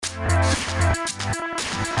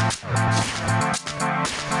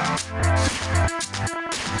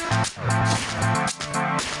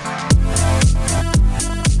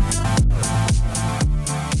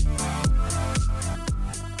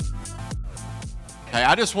Hey,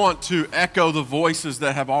 I just want to echo the voices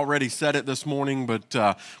that have already said it this morning, but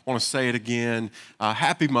I want to say it again.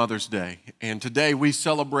 Happy Mother's Day. And today we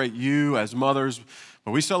celebrate you as mothers,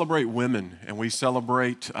 but we celebrate women, and we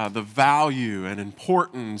celebrate the value and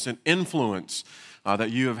importance and influence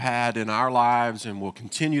that you have had in our lives and will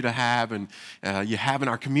continue to have, and you have in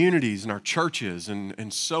our communities and our churches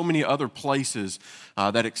and so many other places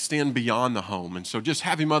that extend beyond the home. And so just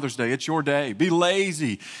happy Mother's Day. It's your day. Be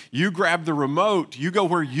lazy. You grab the remote. You go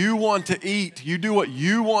where you want to eat. You do what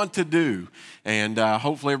you want to do. And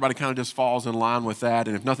hopefully everybody kind of just falls in line with that.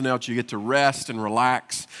 And if nothing else, you get to rest and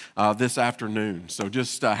relax this afternoon. So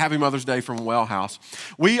just happy Mother's Day from Well House.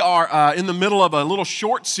 We are in the middle of a little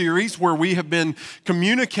short series where we have been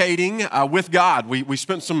communicating with God. We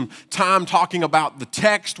spent some time talking about the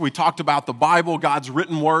text. We talked about the Bible, God's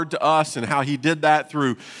written word to us, and how he did that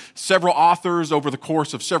through several authors over the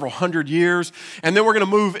course of several hundred years. And then we're going to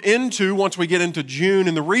move into, once we get into June,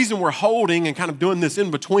 and the reason we're holding and kind of doing this in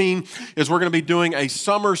between is we're going to be doing a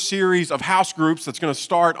summer series of house groups that's going to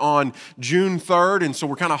start on June 3rd. And so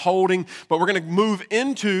we're kind of holding, but we're going to move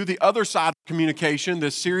into the other side of communication,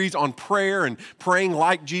 this series on prayer and praying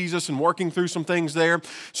like Jesus and working through some things there.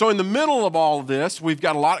 So in the middle of all of this, we've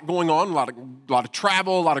got a lot going on, a lot of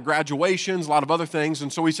travel, a lot of graduations, a lot of other things.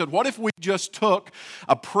 And so we said, what if we just took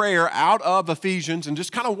a prayer out of Ephesians and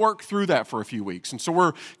just kind of work through that for a few weeks? And so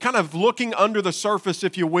we're kind of looking under the surface,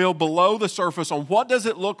 if you will, below the surface on what does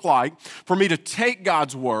it look like for me to take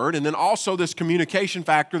God's word, and then also this communication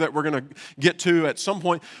factor that we're going to get to at some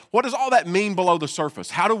point. What does all that mean below the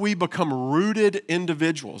surface? How do we become rooted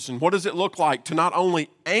individuals? And what does it look like to not only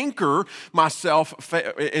anchor myself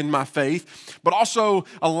in my faith, but also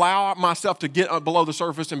allow myself to get below the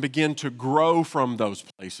surface and begin to grow from those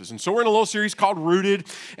places? And so we're in a little series called Rooted,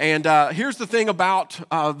 and here's the thing about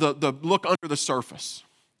the look under the surface.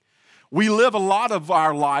 We live a lot of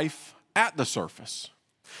our life at the surface.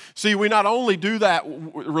 See, we not only do that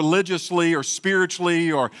religiously or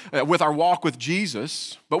spiritually or with our walk with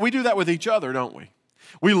Jesus, but we do that with each other, don't we?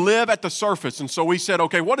 We live at the surface, and so we said,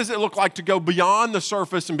 okay, what does it look like to go beyond the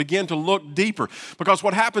surface and begin to look deeper? Because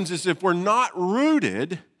what happens is if we're not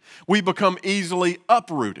rooted, we become easily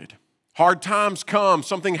uprooted. Hard times come,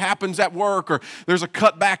 something happens at work, or there's a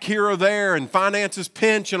cutback here or there, and finances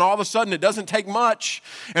pinch, and all of a sudden it doesn't take much,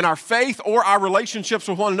 and our faith or our relationships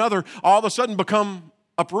with one another all of a sudden become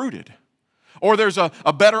uprooted. Or there's a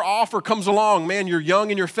better offer comes along. Man, you're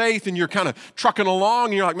young in your faith and you're kind of trucking along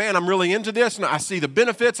and you're like, man, I'm really into this and I see the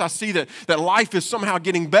benefits. I see that life is somehow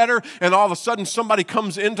getting better, and all of a sudden somebody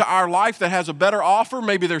comes into our life that has a better offer.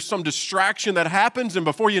 Maybe there's some distraction that happens, and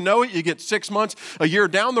before you know it, you get 6 months, a year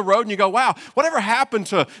down the road, and you go, wow, whatever happened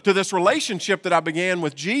to this relationship that I began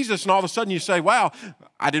with Jesus? And all of a sudden you say, wow,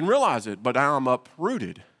 I didn't realize it, but now I'm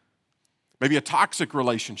uprooted. Maybe a toxic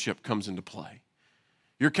relationship comes into play.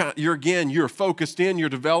 You're focused in, you're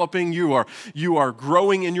developing, you are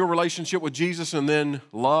growing in your relationship with Jesus, and then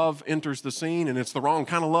love enters the scene, and it's the wrong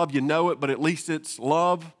kind of love. You know it, but at least it's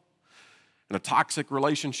love. And a toxic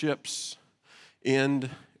relationships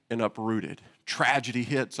end and uprooted. Tragedy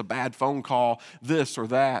hits, a bad phone call, this or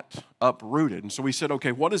that, uprooted. And so we said,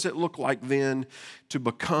 okay, what does it look like then to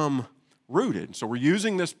become rooted? So we're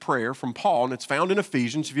using this prayer from Paul, and it's found in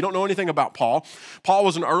Ephesians. If you don't know anything about Paul, Paul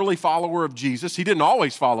was an early follower of Jesus. He didn't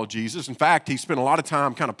always follow Jesus. In fact, he spent a lot of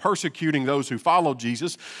time kind of persecuting those who followed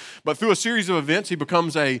Jesus. But through a series of events, he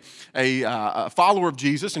becomes a follower of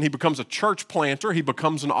Jesus, and he becomes a church planter. He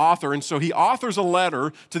becomes an author. And so he authors a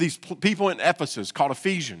letter to these people in Ephesus called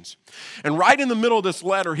Ephesians. And right in the middle of this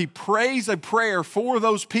letter, he prays a prayer for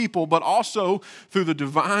those people, but also through the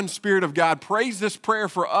divine Spirit of God, prays this prayer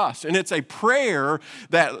for us. And it's a prayer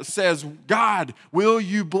that says, God, will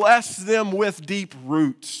you bless them with deep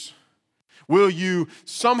roots? Will you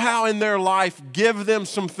somehow in their life give them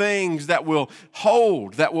some things that will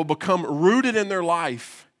hold, that will become rooted in their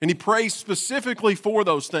life? And he prays specifically for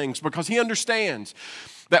those things because he understands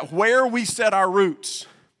that where we set our roots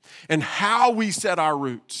and how we set our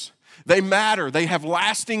roots, they matter. They have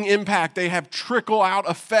lasting impact. They have trickle-out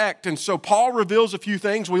effect. And so Paul reveals a few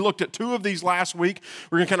things. We looked at 2 of these last week.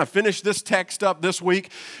 We're going to kind of finish this text up this week.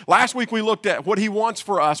 Last week we looked at what he wants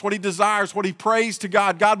for us, what he desires, what he prays to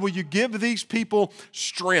God. God, will you give these people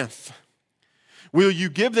strength? Will you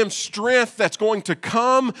give them strength that's going to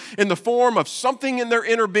come in the form of something in their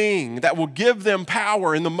inner being that will give them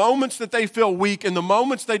power in the moments that they feel weak, in the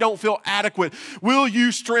moments they don't feel adequate? Will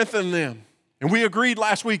you strengthen them? And we agreed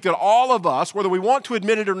last week that all of us, whether we want to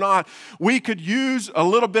admit it or not, we could use a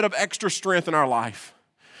little bit of extra strength in our life.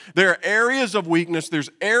 There are areas of weakness, there's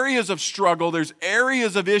areas of struggle, there's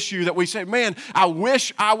areas of issue that we say, man, I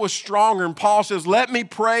wish I was stronger. And Paul says, let me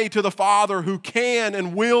pray to the Father who can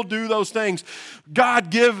and will do those things. God,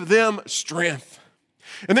 give them strength.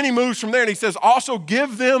 And then he moves from there and he says, also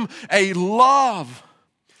give them a love.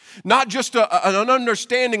 Not just an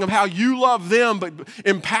understanding of how you love them, but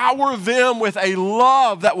empower them with a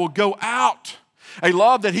love that will go out. A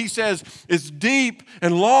love that he says is deep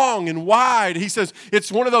and long and wide. He says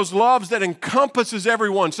it's one of those loves that encompasses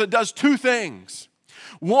everyone. So it does two things.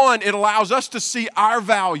 One, it allows us to see our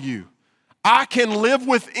value. I can live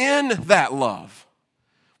within that love.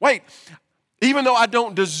 Wait, even though I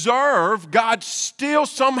don't deserve, God still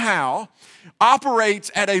somehow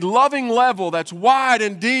operates at a loving level that's wide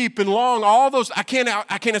and deep and long. All those, I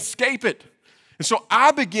can't escape it. And so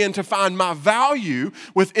I begin to find my value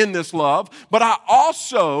within this love, but I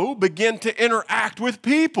also begin to interact with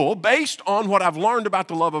people based on what I've learned about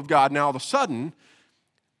the love of God. Now all of a sudden,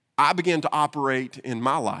 I begin to operate in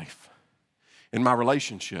my life, in my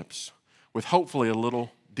relationships, with hopefully a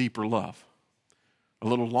little deeper love, a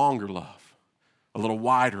little longer love, a little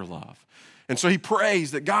wider love. And so he prays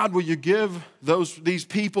that God, will you give these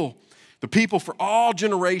people, the people for all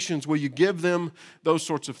generations, will you give them those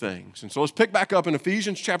sorts of things? And so let's pick back up in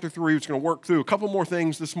Ephesians chapter 3. We're just going to work through a couple more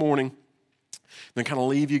things this morning, then kind of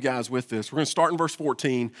leave you guys with this. We're going to start in verse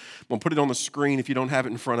 14. I'm going to put it on the screen if you don't have it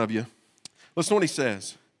in front of you. Listen to what he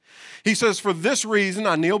says. He says, for this reason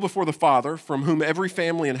I kneel before the Father, from whom every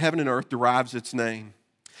family in heaven and earth derives its name.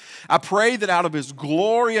 I pray that out of his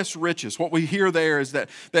glorious riches, what we hear there is that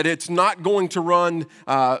it's not going to run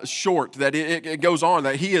short, that it goes on,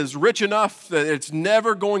 that he is rich enough that it's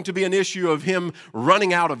never going to be an issue of him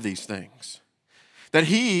running out of these things. That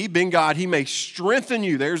he, being God, he may strengthen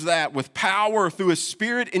you, there's that, with power through his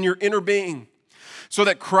Spirit in your inner being, so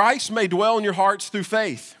that Christ may dwell in your hearts through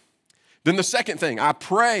faith. Then the second thing, I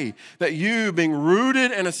pray that you, being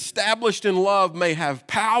rooted and established in love, may have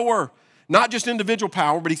power. Not just individual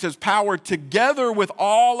power, but he says power together with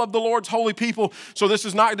all of the Lord's holy people. So this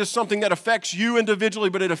is not just something that affects you individually,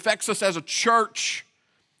 but it affects us as a church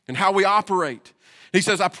and how we operate. He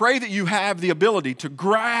says, I pray that you have the ability to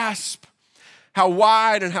grasp how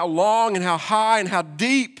wide and how long and how high and how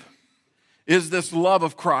deep is this love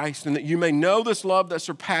of Christ, and that you may know this love that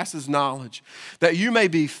surpasses knowledge, that you may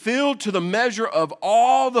be filled to the measure of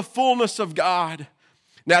all the fullness of God.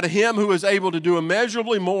 Now to him who is able to do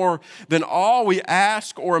immeasurably more than all we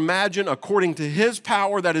ask or imagine, according to his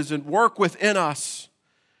power that is at work within us,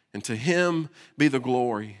 and to him be the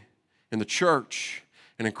glory in the church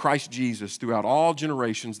and in Christ Jesus throughout all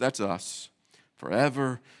generations, that's us,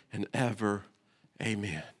 forever and ever.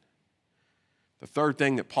 Amen. The third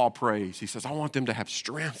thing that Paul prays, he says, I want them to have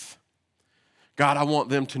strength. God, I want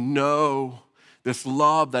them to know this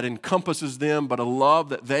love that encompasses them, but a love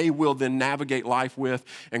that they will then navigate life with.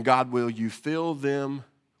 And God, will you fill them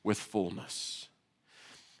with fullness?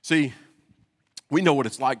 See, we know what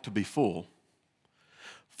it's like to be full.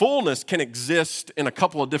 Fullness can exist in a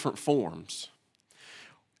couple of different forms.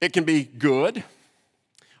 It can be good,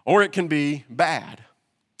 or it can be bad.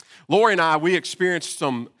 Lori and I, we experienced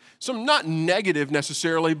some not negative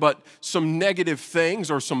necessarily, but some negative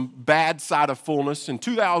things or some bad side of fullness in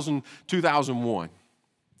 2001.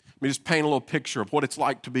 Let me just paint a little picture of what it's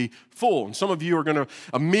like to be full. And some of you are going to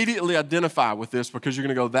immediately identify with this because you're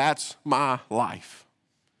going to go, that's my life.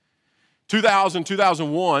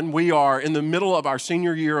 2001, we are in the middle of our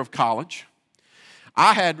senior year of college.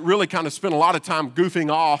 I had really kind of spent a lot of time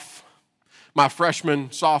goofing off my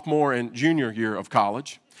freshman, sophomore, and junior year of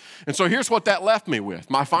college. And so here's what that left me with.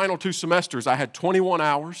 My final 2 semesters, I had 21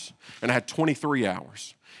 hours and I had 23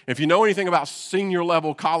 hours. If you know anything about senior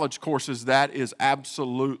level college courses, that is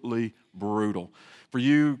absolutely brutal. For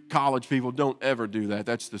you college people, don't ever do that.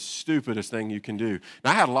 That's the stupidest thing you can do.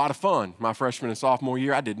 Now, I had a lot of fun my freshman and sophomore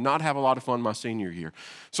year. I did not have a lot of fun my senior year.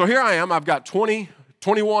 So here I am. I've got 20,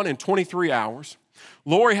 21, and 23 hours.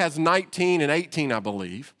 Lori has 19 and 18, I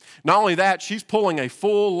believe. Not only that, she's pulling a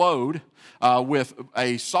full load with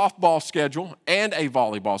a softball schedule and a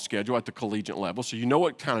volleyball schedule at the collegiate level. So you know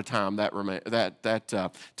what kind of time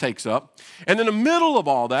that takes up. And in the middle of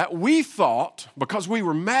all that, we thought, because we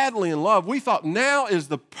were madly in love, we thought now is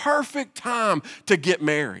the perfect time to get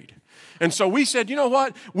married. And so we said, you know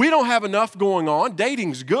what? We don't have enough going on.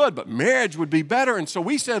 Dating's good, but marriage would be better. And so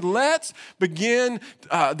we said, let's begin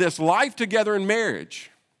this life together in marriage.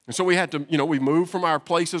 And so we had to, we moved from our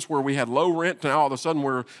places where we had low rent to now all of a sudden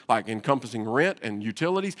we're like encompassing rent and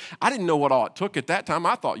utilities. I didn't know what all it took at that time.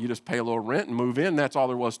 I thought you just pay a little rent and move in. That's all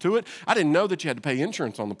there was to it. I didn't know that you had to pay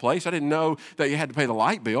insurance on the place. I didn't know that you had to pay the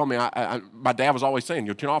light bill. I mean, my dad was always saying,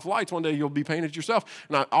 you'll turn off lights one day, you'll be paying it yourself.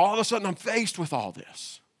 And all of a sudden I'm faced with all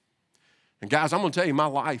this. And guys, I'm going to tell you, my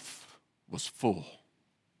life was full.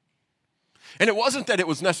 And it wasn't that it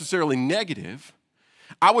was necessarily negative.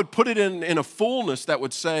 I would put it in a fullness that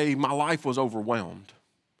would say my life was overwhelmed.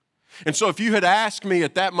 And so if you had asked me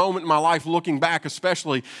at that moment in my life, looking back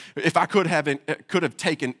especially, if I could have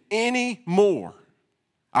taken any more,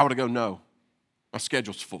 I would have gone, no, my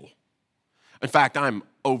schedule's full. In fact, I'm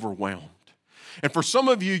overwhelmed. And for some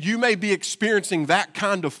of you, you may be experiencing that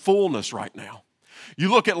kind of fullness right now. You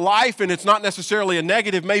look at life and it's not necessarily a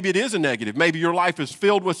negative. Maybe it is a negative. Maybe your life is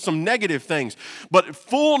filled with some negative things. But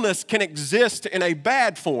fullness can exist in a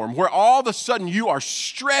bad form where all of a sudden you are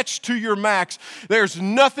stretched to your max. There's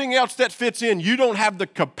nothing else that fits in. You don't have the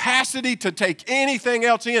capacity to take anything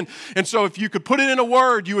else in. And so if you could put it in a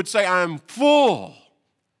word, you would say, I'm full.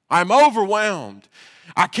 I'm overwhelmed.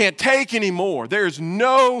 I can't take any more. There's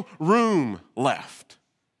no room left.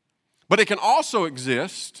 But it can also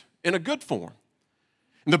exist in a good form.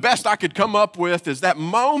 And the best I could come up with is that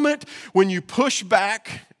moment when you push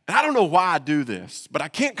back. And I don't know why I do this, but I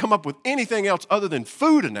can't come up with anything else other than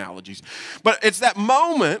food analogies. But it's that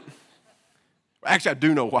moment, actually I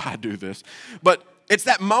do know why I do this, but it's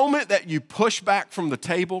that moment that you push back from the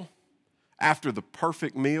table after the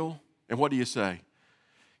perfect meal. And what do you say?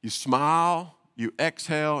 You smile, you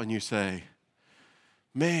exhale, and you say,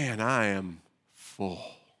 man, I am full.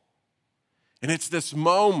 And it's this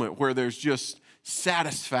moment where there's just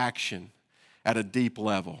satisfaction at a deep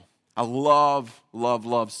level. I love, love,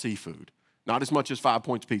 love seafood. Not as much as 5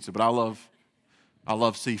 Points Pizza, but I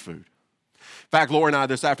love seafood. In fact, Lori and I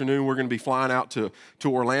this afternoon, we're going to be flying out to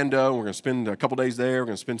Orlando. We're going to spend a couple days there. We're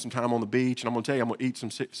going to spend some time on the beach. And I'm going to tell you, I'm going to eat some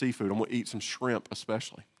seafood. I'm going to eat some shrimp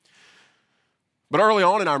especially. But early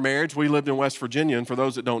on in our marriage, we lived in West Virginia. And for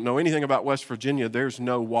those that don't know anything about West Virginia, there's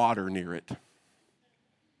no water near it.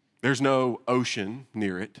 There's no ocean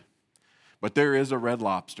near it. But there is a Red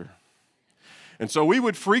Lobster. And so we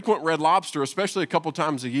would frequent Red Lobster, especially a couple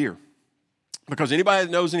times a year. Because anybody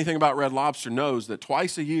that knows anything about Red Lobster knows that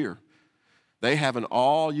twice a year, they have an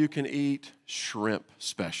all-you-can-eat shrimp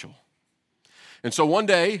special. And so one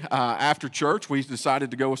day after church, we decided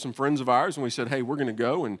to go with some friends of ours, and we said, hey, we're going to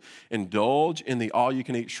go and indulge in the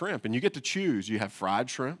all-you-can-eat shrimp. And you get to choose. You have fried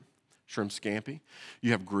shrimp scampi,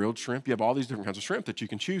 you have grilled shrimp, you have all these different kinds of shrimp that you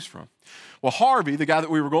can choose from. Well, Harvey, the guy that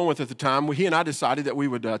we were going with at the time, he and I decided that we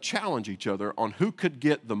would challenge each other on who could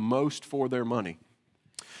get the most for their money.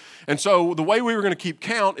 And so the way we were going to keep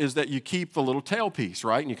count is that you keep the little tail piece,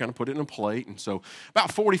 right? And you kind of put it in a plate. And so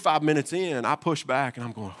about 45 minutes in, I push back and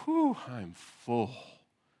I'm going, whew, I'm full.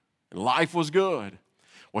 And life was good.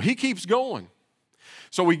 Well, he keeps going.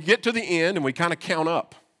 So we get to the end and we kind of count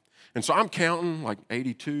up. And so I'm counting like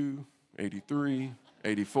 82, 83,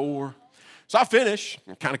 84. So I finish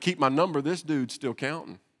and kind of keep my number. This dude's still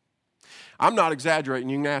counting. I'm not exaggerating.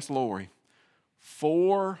 You can ask Lori.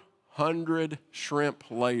 400 shrimp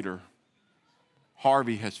later,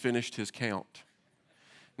 Harvey has finished his count.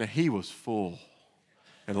 Now, he was full.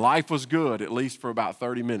 And life was good, at least for about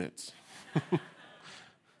 30 minutes.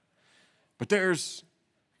 But there's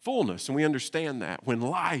fullness, and we understand that. When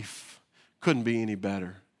life couldn't be any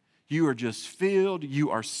better. You are just filled,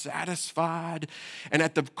 you are satisfied. And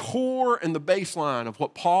at the core and the baseline of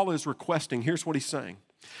what Paul is requesting, here's what he's saying.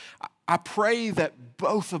 I pray that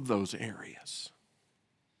both of those areas,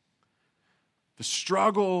 the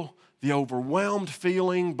struggle, the overwhelmed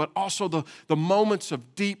feeling, but also the moments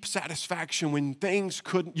of deep satisfaction when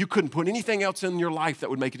you couldn't put anything else in your life that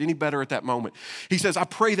would make it any better at that moment. He says, I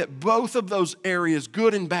pray that both of those areas,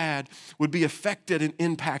 good and bad, would be affected and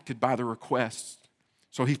impacted by the requests.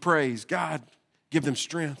 So he prays, God, give them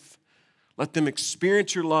strength. Let them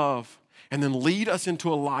experience your love and then lead us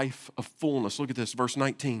into a life of fullness. Look at this, verse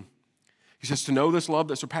 19. He says, to know this love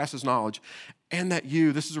that surpasses knowledge and that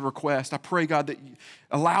this is a request. I pray, God, that you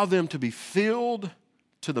allow them to be filled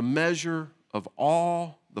to the measure of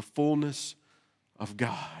all the fullness of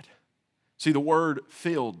God. See the word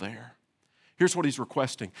filled there. Here's what he's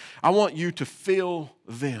requesting. I want you to fill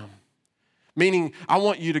them, meaning I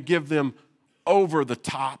want you to give them over the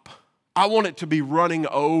top. I want it to be running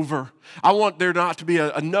over. I want there not to be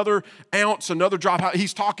another ounce, another drop.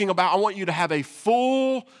 He's talking about, I want you to have a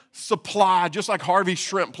full supply, just like Harvey's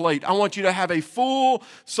shrimp plate. I want you to have a full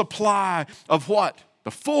supply of what?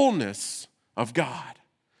 The fullness of God.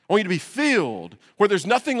 I want you to be filled where there's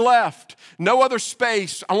nothing left, no other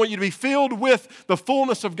space. I want you to be filled with the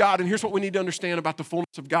fullness of God. And here's what we need to understand about the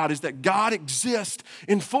fullness of God is that God exists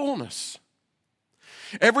in fullness.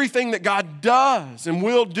 Everything that God does and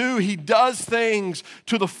will do, he does things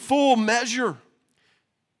to the full measure.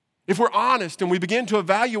 If we're honest and we begin to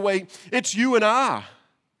evaluate, it's you and I.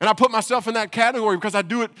 And I put myself in that category because I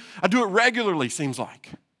do it regularly, seems like.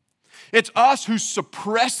 It's us who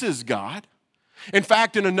suppresses God. In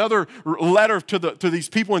fact, in another letter to these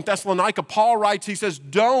people in Thessalonica, Paul writes, he says,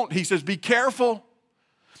 be careful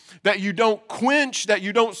that you don't quench, that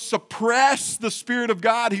you don't suppress the Spirit of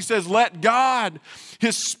God. He says, let God,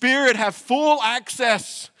 his Spirit, have full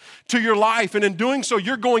access to your life. And in doing so,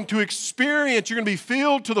 you're going to be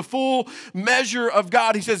filled to the full measure of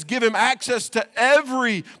God. He says, give him access to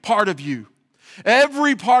every part of you,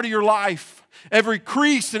 every part of your life, every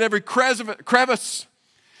crease and every crevice.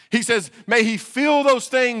 He says, may he fill those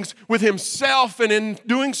things with himself, and in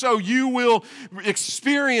doing so, you will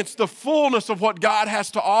experience the fullness of what God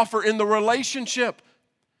has to offer in the relationship.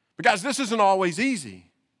 But guys, this isn't always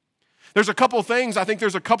easy. There's a couple things, I think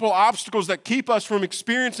there's a couple obstacles that keep us from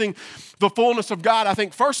experiencing the fullness of God. I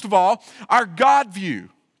think, first of all, our God view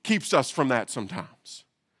keeps us from that sometimes.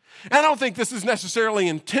 And I don't think this is necessarily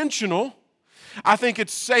intentional. I think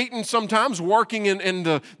it's Satan sometimes working in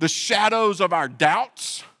the shadows of our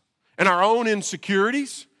doubts and our own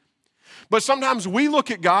insecurities. But sometimes we look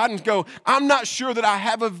at God and go, I'm not sure that I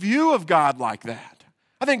have a view of God like that.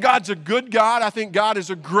 I think God's a good God. I think God is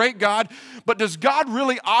a great God. But does God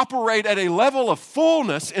really operate at a level of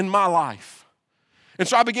fullness in my life? And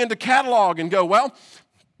so I began to catalog and go, well,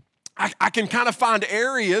 I can kind of find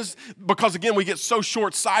areas because, again, we get so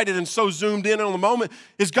short-sighted and so zoomed in on the moment.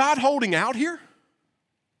 Is God holding out here?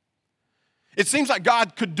 It seems like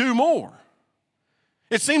God could do more.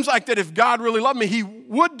 It seems like that if God really loved me, he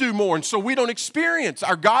would do more. And so we don't experience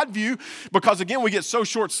our God view because, again, we get so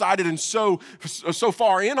short-sighted and so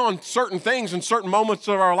far in on certain things and certain moments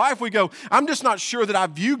of our life. We go, I'm just not sure that I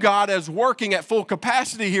view God as working at full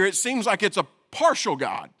capacity here. It seems like it's a partial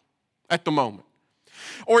God at the moment.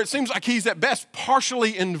 Or it seems like he's at best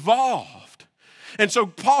partially involved. And so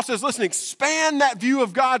Paul says, listen, expand that view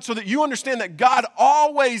of God so that you understand that God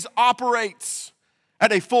always operates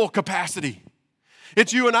at a full capacity.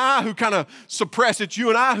 It's you and I who kind of suppress. It's you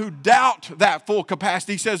and I who doubt that full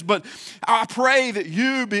capacity. He says, but I pray that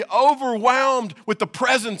you be overwhelmed with the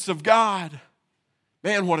presence of God.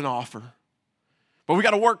 Man, what an offer. But we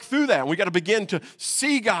got to work through that. And we got to begin to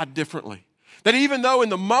see God differently. That even though in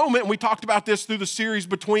the moment, and we talked about this through the series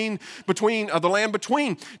between the land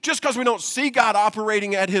between, just because we don't see God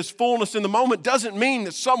operating at his fullness in the moment doesn't mean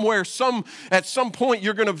that at some point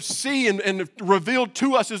you're going to see and revealed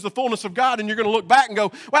to us as the fullness of God, and you're going to look back and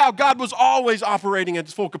go, wow, God was always operating at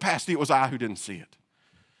his full capacity. It was I who didn't see it.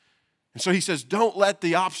 And so he says, don't let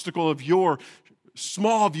the obstacle of your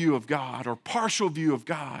small view of God or partial view of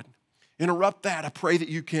God interrupt that. I pray that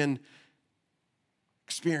you can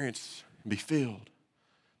experience and be filled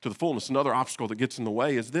to the fullness. Another obstacle that gets in the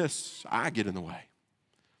way is this. I get in the way.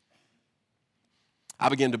 I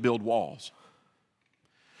begin to build walls.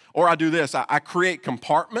 Or I do this. I create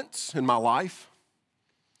compartments in my life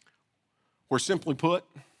where, simply put,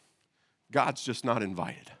 God's just not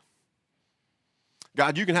invited.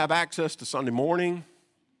 God, you can have access to Sunday morning.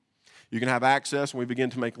 You can have access when we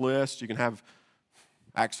begin to make lists. You can have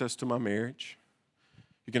access to my marriage.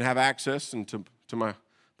 You can have access to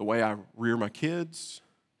the way I rear my kids,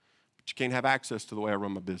 but you can't have access to the way I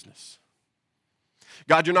run my business.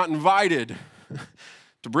 God, you're not invited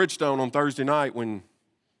to Bridgestone on Thursday night when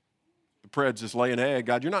the Preds is laying egg.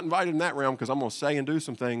 God, you're not invited in that realm because I'm going to say and do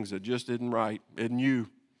some things that just isn't right, isn't you.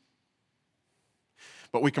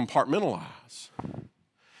 But we compartmentalize. And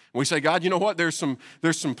we say, God, you know what? There's some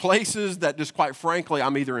places that just quite frankly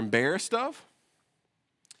I'm either embarrassed of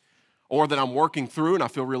or that I'm working through and I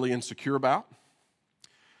feel really insecure about.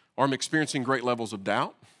 Or I'm experiencing great levels of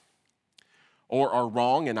doubt, or are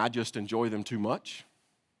wrong and I just enjoy them too much.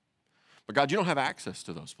 But God, you don't have access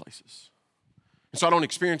to those places. And so I don't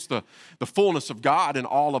experience the fullness of God in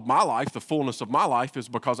all of my life. The fullness of my life is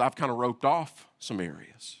because I've kind of roped off some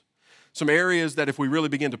areas. Some areas that if we really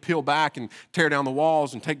begin to peel back and tear down the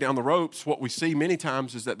walls and take down the ropes, what we see many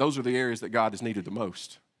times is that those are the areas that God is needed the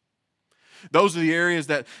most. Those are the areas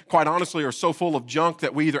that, quite honestly, are so full of junk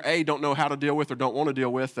that we either A, don't know how to deal with or don't want to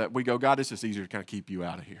deal with, that we go, God, it's just easier to kind of keep you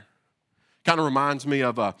out of here. Kind of reminds me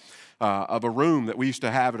of a room that we used to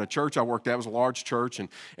have at a church I worked at. It was a large church,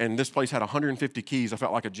 and this place had 150 keys. I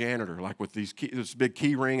felt like a janitor, like with this big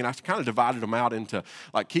key ring, and I kind of divided them out into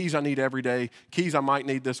like keys I need every day, keys I might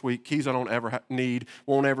need this week, keys I don't ever need,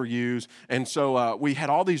 won't ever use. And so we had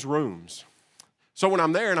all these rooms. So when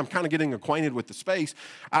I'm there and I'm kind of getting acquainted with the space,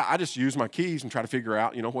 I just use my keys and try to figure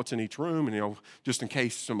out, what's in each room, and, just in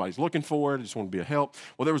case somebody's looking for it, I just want to be a help.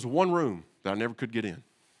 Well, there was one room that I never could get in.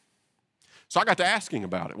 So I got to asking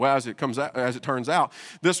about it. Well, as it turns out,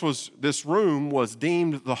 this room was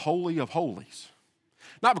deemed the Holy of Holies.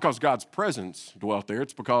 Not because God's presence dwelt there,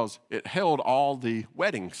 it's because it held all the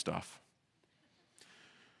wedding stuff.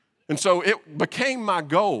 And so it became my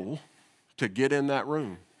goal to get in that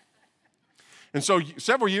room. And so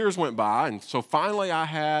several years went by, and so finally I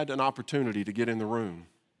had an opportunity to get in the room.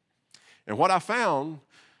 And what I found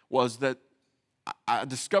was that I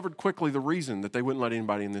discovered quickly the reason that they wouldn't let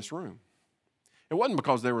anybody in this room. It wasn't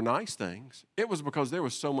because there were nice things. It was because there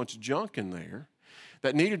was so much junk in there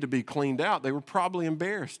that needed to be cleaned out. They were probably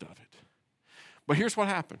embarrassed of it. But here's what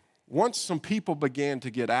happened. Once some people began to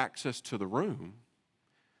get access to the room,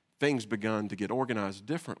 things began to get organized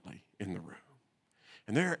differently in the room.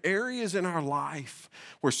 And there are areas in our life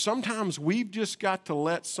where sometimes we've just got to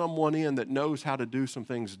let someone in that knows how to do some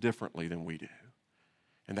things differently than we do.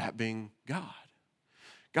 And that being God.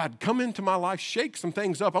 God, come into my life, shake some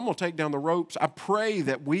things up. I'm going to take down the ropes. I pray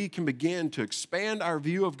that we can begin to expand our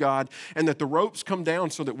view of God and that the ropes come down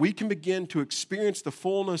so that we can begin to experience the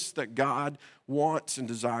fullness that God wants and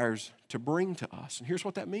desires to bring to us. And here's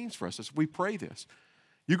what that means for us as we pray this.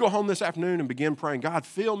 You go home this afternoon and begin praying, God,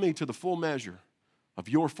 fill me to the full measure of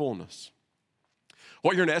your fullness.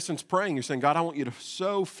 What you're in essence praying, you're saying, God, I want you to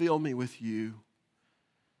so fill me with you.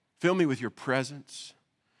 Fill me with your presence.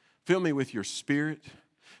 Fill me with your spirit.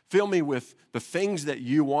 Fill me with the things that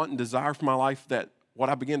you want and desire for my life, that what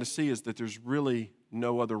I begin to see is that there's really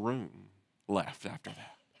no other room left after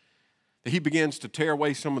that. That he begins to tear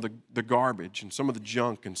away some of the garbage and some of the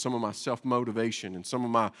junk and some of my self-motivation and some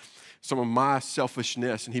of my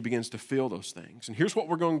selfishness, and he begins to fill those things. And here's what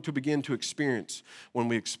we're going to begin to experience when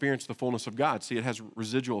we experience the fullness of God. See, it has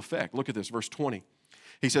residual effect. Look at this, verse 20.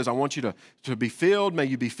 He says, I want you to be filled. May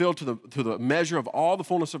you be filled to the measure of all the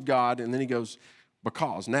fullness of God. And then he goes,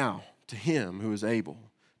 because now to him who is able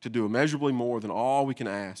to do immeasurably more than all we can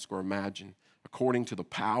ask or imagine, according to the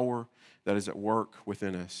power that is at work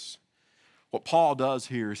within us. What Paul does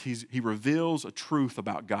here is he reveals a truth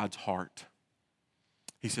about God's heart.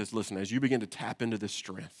 He says, listen, as you begin to tap into this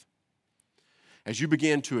strength, as you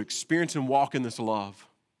begin to experience and walk in this love,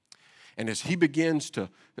 and as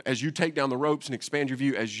you take down the ropes and expand your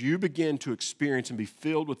view, as you begin to experience and be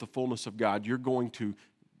filled with the fullness of God, you're going to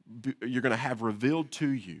have revealed to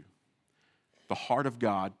you the heart of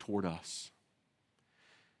God toward us.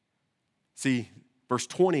 See, verse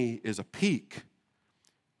 20 is a peek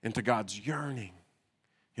into God's yearning,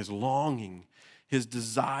 his longing, his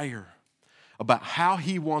desire about how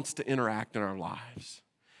he wants to interact in our lives.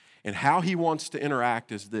 And how he wants to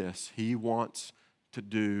interact is this: he wants to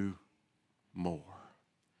do more.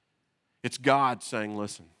 It's God saying,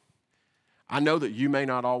 listen, I know that you may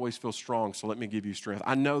not always feel strong, so let me give you strength.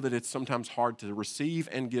 I know that it's sometimes hard to receive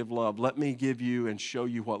and give love. Let me give you and show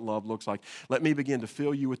you what love looks like. Let me begin to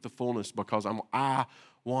fill you with the fullness because I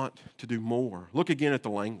want to do more. Look again at the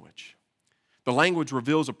language. The language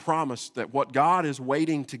reveals a promise that what God is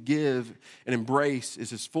waiting to give and embrace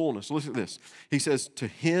is his fullness. Listen at this. He says, to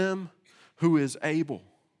him who is able.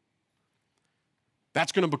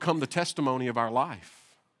 That's going to become the testimony of our life.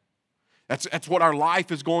 That's what our life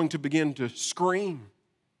is going to begin to scream.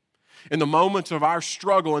 In the moments of our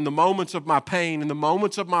struggle, in the moments of my pain, in the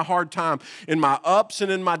moments of my hard time, in my ups and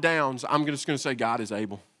in my downs, I'm just going to say God is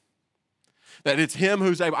able. That it's him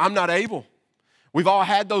who's able. I'm not able. We've all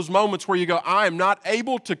had those moments where you go, I am not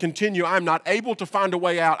able to continue. I am not able to find a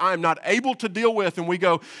way out. I am not able to deal with. And we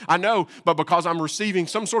go, I know, but because I'm receiving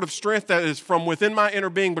some sort of strength that is from within my inner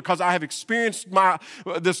being, because I have experienced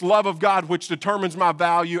this love of God which determines my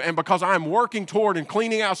value, and because I am working toward and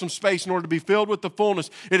cleaning out some space in order to be filled with the fullness,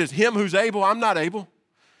 it is him who's able. I'm not able.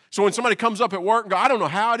 So when somebody comes up at work and go, I don't know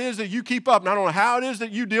how it is that you keep up, and I don't know how it is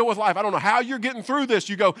that you deal with life. I don't know how you're getting through this.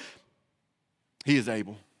 You go, he is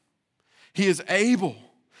able. He is able.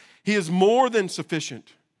 He is more than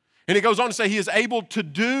sufficient. And he goes on to say he is able to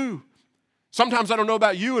do. Sometimes I don't know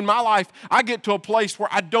about you in my life, I get to a place where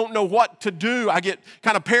I don't know what to do. I get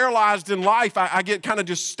kind of paralyzed in life. I get kind of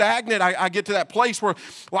just stagnant. I get to that place where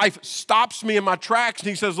life stops me in my tracks. And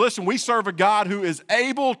he says, listen, we serve a God who is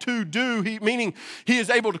able to do, meaning he is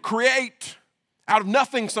able to create out of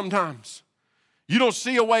nothing sometimes. You don't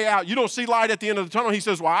see a way out. You don't see light at the end of the tunnel. He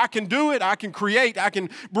says, well, I can do it. I can create. I can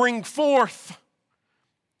bring forth.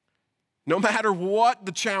 No matter what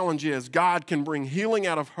the challenge is, God can bring healing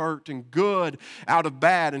out of hurt and good out of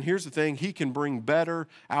bad. And here's the thing, he can bring better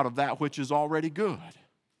out of that which is already good.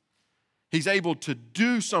 He's able to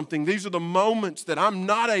do something. These are the moments that I'm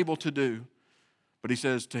not able to do. But he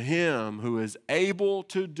says, to him who is able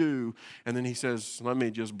to do, and then he says, let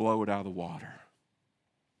me just blow it out of the water.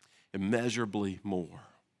 Immeasurably more.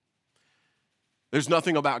 There's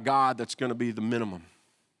nothing about God that's going to be the minimum.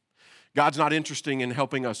 God's not interested in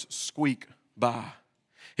helping us squeak by.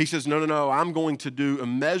 He says, no, I'm going to do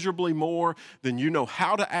immeasurably more than you know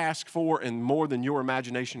how to ask for and more than your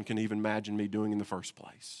imagination can even imagine me doing in the first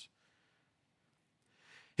place.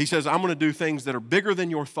 He says, I'm going to do things that are bigger than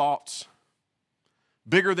your thoughts,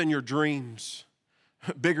 bigger than your dreams,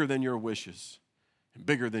 bigger than your wishes, and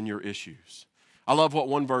bigger than your issues. I love what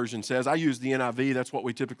one version says. I use the NIV. That's what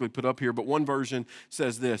we typically put up here. But one version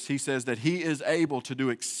says this. He says that he is able to do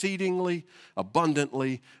exceedingly,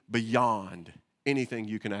 abundantly, beyond anything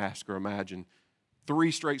you can ask or imagine.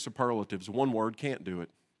 3 straight superlatives. One word can't do it.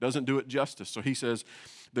 Doesn't do it justice. So he says,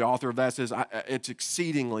 the author of that says, it's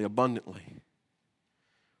exceedingly, abundantly.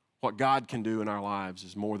 What God can do in our lives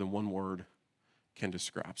is more than one word can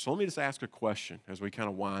describe. So let me just ask a question as we kind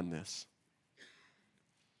of wind this.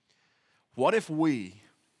 What if we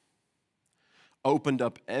opened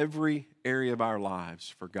up every area of our lives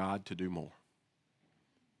for God to do more?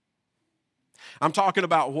 I'm talking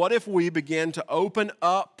about what if we begin to open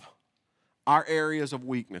up our areas of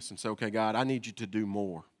weakness and say, okay, God, I need you to do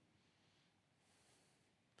more.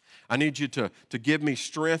 I need you to give me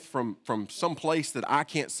strength from some place that I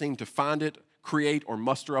can't seem to find it, create, or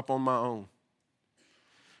muster up on my own.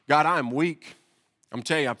 God, I am weak. I'm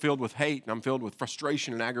telling you, I'm filled with hate and I'm filled with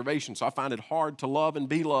frustration and aggravation, so I find it hard to love and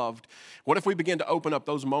be loved. What if we begin to open up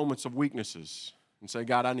those moments of weaknesses and say,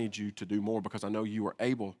 God, I need you to do more because I know you are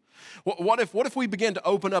able? What if we begin to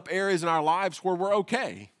open up areas in our lives where we're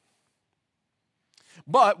okay?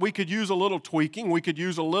 But we could use a little tweaking. We could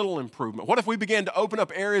use a little improvement. What if we began to open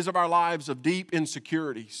up areas of our lives of deep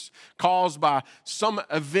insecurities caused by some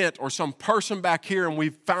event or some person back here and we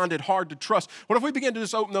found it hard to trust? What if we begin to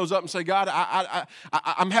just open those up and say, God,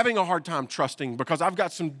 I'm having a hard time trusting because I've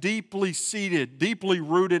got some deeply seated, deeply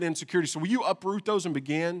rooted insecurities. So will you uproot those and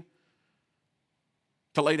begin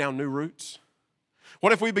to lay down new roots?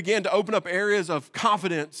 What if we began to open up areas of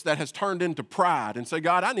confidence that has turned into pride and say,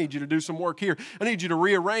 God, I need you to do some work here. I need you to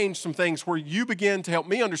rearrange some things where you begin to help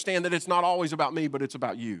me understand that it's not always about me, but it's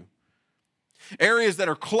about you. Areas that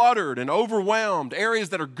are cluttered and overwhelmed, areas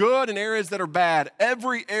that are good and areas that are bad,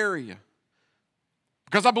 every area.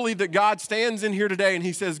 Because I believe that God stands in here today and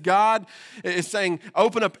he says, God is saying,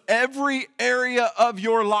 open up every area of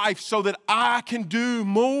your life so that I can do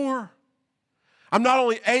more. I'm not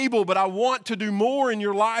only able, but I want to do more in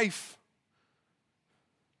your life.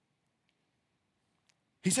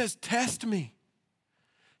 He says, test me.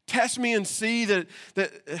 Test me and see that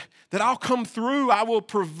I'll come through. I will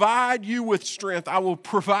provide you with strength. I will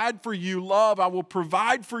provide for you love. I will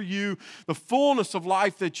provide for you the fullness of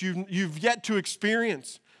life that you've yet to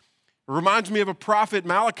experience. It reminds me of a prophet,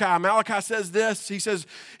 Malachi. Malachi says this. He says,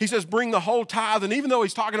 bring the whole tithe. And even though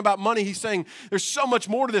he's talking about money, he's saying, there's so much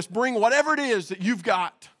more to this. Bring whatever it is that you've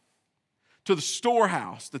got to the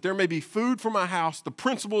storehouse, that there may be food for my house. The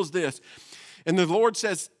principle is this. And the Lord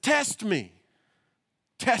says, test me.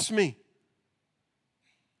 Test me.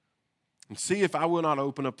 And see if I will not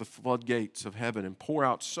open up the floodgates of heaven and pour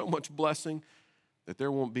out so much blessing that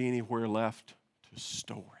there won't be anywhere left to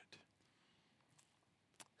store it.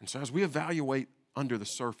 And so as we evaluate under the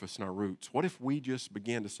surface and our roots, what if we just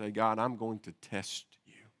began to say, God, I'm going to test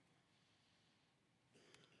you.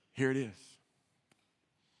 Here it is.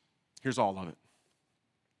 Here's all of it.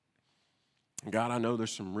 And God, I know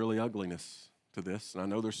there's some really ugliness to this, and I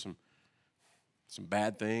know there's some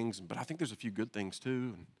bad things, but I think there's a few good things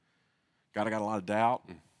too. And God, I got a lot of doubt,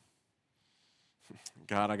 and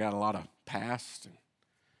God, I got a lot of past,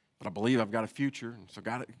 but I believe I've got a future. And so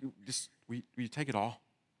God, will you take it all?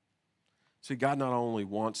 See, God not only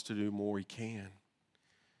wants to do more, he can.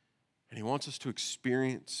 And he wants us to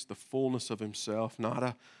experience the fullness of himself, not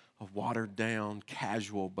a watered down,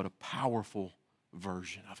 casual, but a powerful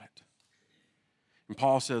version of it. And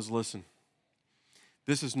Paul says, listen,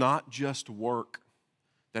 this is not just work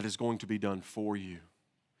that is going to be done for you,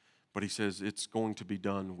 but he says it's going to be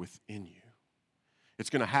done within you. It's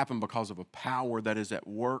going to happen because of a power that is at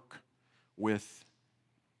work within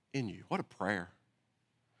you. What a prayer.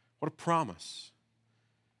 What a promise.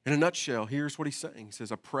 In a nutshell, here's what he's saying. He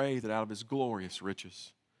says, I pray that out of his glorious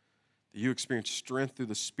riches, that you experience strength through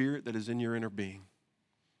the Spirit that is in your inner being,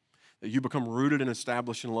 that you become rooted and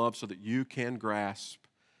established in love so that you can grasp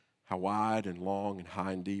how wide and long and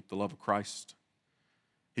high and deep the love of Christ.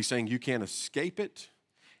 He's saying you can't escape it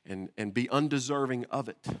and be undeserving of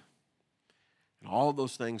it. And all of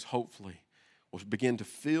those things, hopefully, will begin to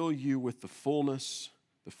fill you with the fullness,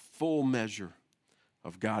 the full measure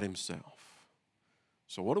of God Himself.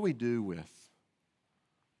 So what do we do with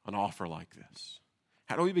an offer like this?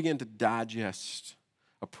 How do we begin to digest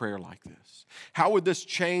a prayer like this? How would this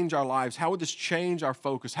change our lives? How would this change our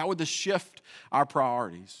focus? How would this shift our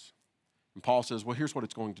priorities? And Paul says, well, here's what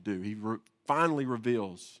it's going to do. He finally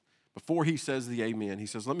reveals, before he says the amen, he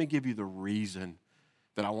says, let me give you the reason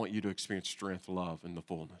that I want you to experience strength, love, and the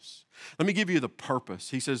fullness. Let me give you the purpose.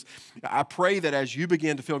 He says, I pray that as you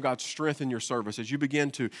begin to feel God's strength in your service, as you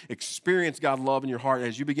begin to experience God's love in your heart,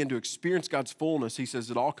 as you begin to experience God's fullness, he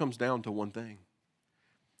says it all comes down to one thing.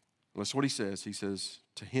 And that's what he says. He says,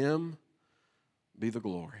 to Him be the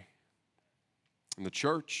glory. In the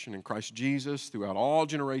church and in Christ Jesus, throughout all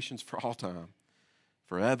generations, for all time,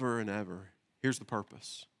 forever and ever. Here's the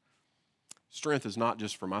purpose. Strength is not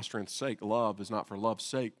just for my strength's sake. Love is not for love's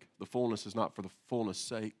sake. The fullness is not for the fullness'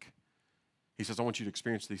 sake. He says, I want you to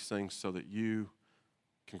experience these things so that you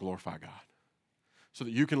can glorify God. So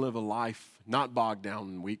that you can live a life not bogged down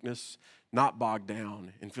in weakness, not bogged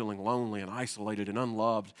down in feeling lonely and isolated and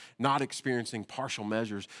unloved, not experiencing partial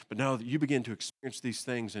measures, but know that you begin to experience these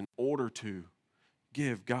things in order to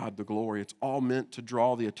give God the glory. It's all meant to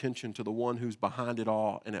draw the attention to the one who's behind it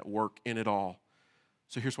all and at work in it all.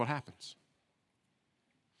 So here's what happens.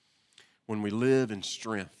 When we live in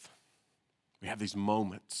strength, we have these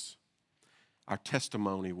moments, our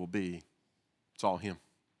testimony will be, it's all Him.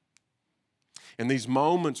 In these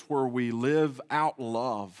moments where we live out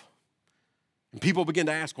love, and people begin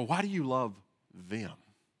to ask, well, why do you love them?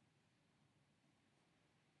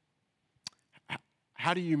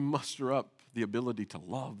 How do you muster up the ability to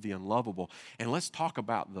love the unlovable? And let's talk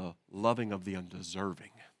about the loving of the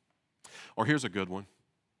undeserving. Or here's a good one.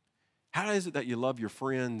 How is it that you love your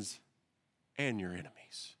friends and your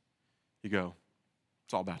enemies? You go,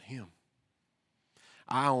 it's all about Him.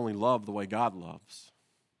 I only love the way God loves.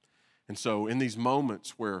 And so in these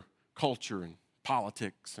moments where culture and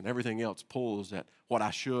politics and everything else pulls at what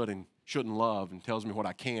I should and shouldn't love and tells me what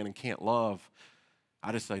I can and can't love,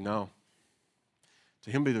 I just say, no.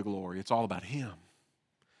 To Him be the glory. It's all about Him.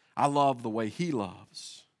 I love the way He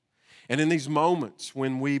loves. And in these moments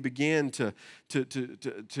when we begin to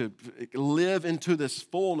live into this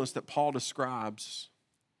fullness that Paul describes,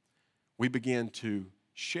 we begin to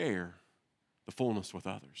share the fullness with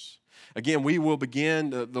others. Again, we will begin,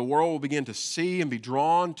 the world will begin to see and be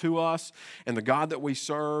drawn to us and the God that we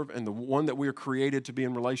serve and the one that we are created to be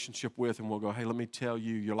in relationship with, and we'll go, hey, let me tell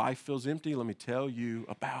you, your life feels empty. Let me tell you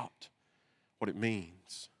about what it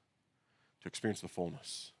means to experience the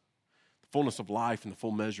fullness of life and the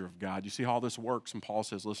full measure of God. You see how all this works? And Paul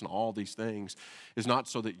says, listen, all these things is not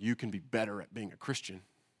so that you can be better at being a Christian.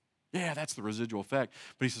 Yeah, that's the residual effect.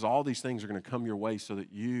 But he says all these things are going to come your way so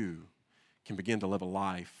that you can begin to live a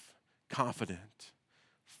life confident,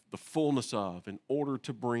 the fullness of, in order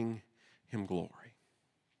to bring Him glory.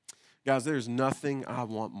 Guys, there's nothing I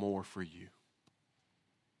want more for you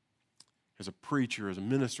as a preacher, as a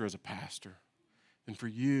minister, as a pastor, than for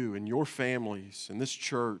you and your families and this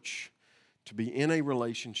church to be in a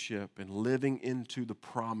relationship and living into the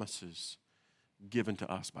promises given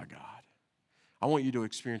to us by God. I want you to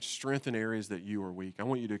experience strength in areas that you are weak. I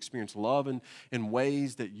want you to experience love in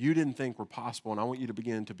ways that you didn't think were possible, and I want you to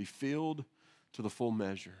begin to be filled to the full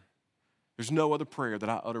measure. There's no other prayer that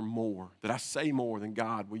I utter more, that I say more than,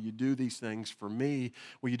 God, will you do these things for me?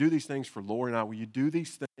 Will you do these things for Lori and I? Will you do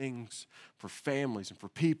these things for families and for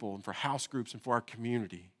people and for house groups and for our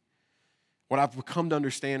community? What I've come to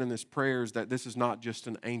understand in this prayer is that this is not just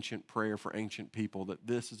an ancient prayer for ancient people, that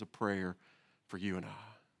this is a prayer for you and I.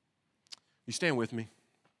 You stand with me.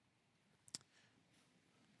 I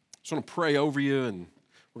just want to pray over you, and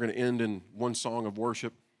we're going to end in one song of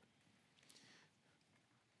worship.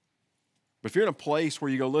 But if you're in a place where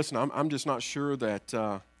you go, listen, I'm just not sure that,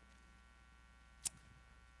 I'm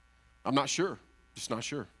not sure, just not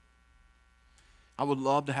sure. I would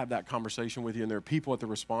love to have that conversation with you, and there are people at the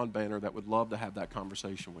Respond banner that would love to have that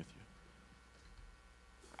conversation with you.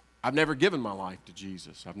 I've never given my life to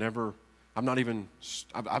Jesus. I've not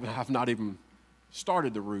even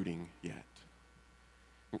started the rooting yet.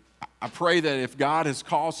 I pray that if God has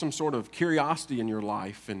caused some sort of curiosity in your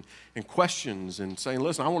life and questions and saying,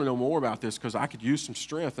 listen, I want to know more about this because I could use some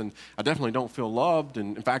strength and I definitely don't feel loved,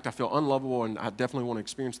 and in fact, I feel unlovable and I definitely want to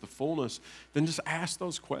experience the fullness, then just ask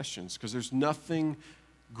those questions, because there's nothing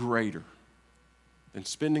greater than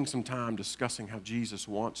spending some time discussing how Jesus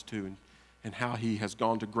wants to and how he has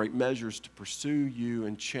gone to great measures to pursue you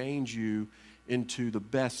and change you into the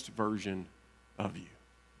best version of you.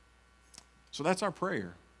 So that's our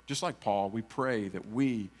prayer. Just like Paul, we pray that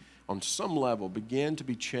we, on some level, begin to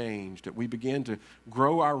be changed, that we begin to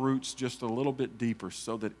grow our roots just a little bit deeper,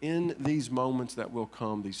 so that in these moments that will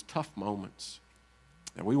come, these tough moments,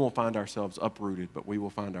 that we won't find ourselves uprooted, but we will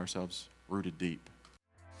find ourselves rooted deep.